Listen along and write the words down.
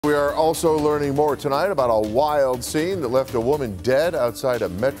We are also learning more tonight about a wild scene that left a woman dead outside a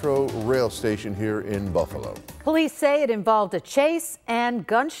metro rail station here in Buffalo. Police say it involved a chase and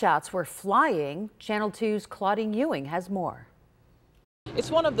gunshots were flying. Channel 2's Claudine Ewing has more.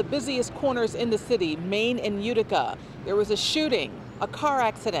 It's one of the busiest corners in the city, Main and Utica. There was a shooting, a car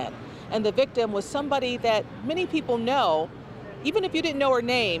accident, and the victim was somebody that many people know. Even if you didn't know her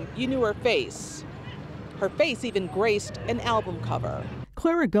name, you knew her face. Her face even graced an album cover.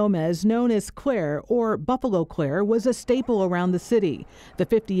 Clara Gomez, known as Claire or Buffalo Claire, was a staple around the city. The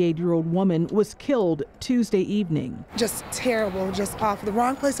 58-year-old woman was killed Tuesday evening. Just terrible, just awful. The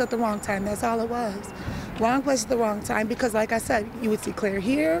wrong place at the wrong time, that's all it was. Wrong place at the wrong time because, like I said, you would see Claire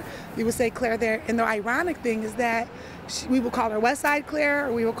here, you would say Claire there. And the ironic thing is that we would call her West Side Claire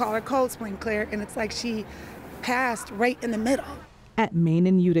or we would call her Cold Spring Claire, and it's like she passed right in the middle. At Main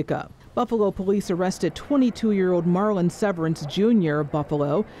and Utica, Buffalo police arrested 22-year-old Marlon Severance Jr. of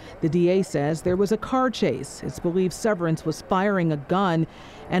Buffalo. The DA says there was a car chase. It's believed Severance was firing a gun,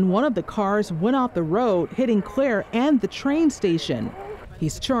 and one of the cars went off the road, hitting Claire and the train station.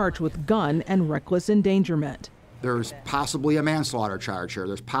 He's charged with gun and reckless endangerment. There's possibly a manslaughter charge here.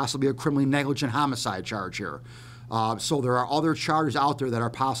 There's possibly a criminally negligent homicide charge here. So there are other charges out there that are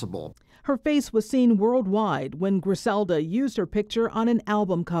possible. Her face was seen worldwide when Griselda used her picture on an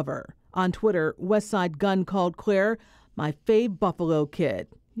album cover. On Twitter, Westside Gun called Claire, "My fave Buffalo kid.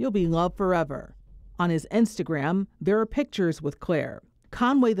 You'll be loved forever." On his Instagram, there are pictures with Claire.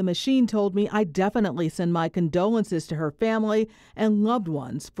 Conway the Machine told me, "I definitely send my condolences to her family and loved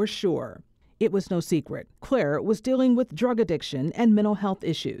ones for sure." It was no secret. Claire was dealing with drug addiction and mental health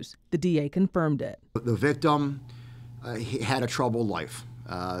issues. The DA confirmed it. The victim had a troubled life.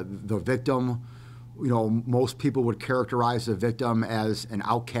 The victim, most people would characterize the victim as an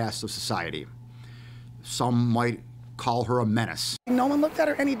outcast of society. Some might call her a menace. No one looked at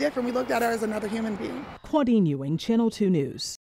her any different. We looked at her as another human being. Claudine Ewing, Channel 2 News.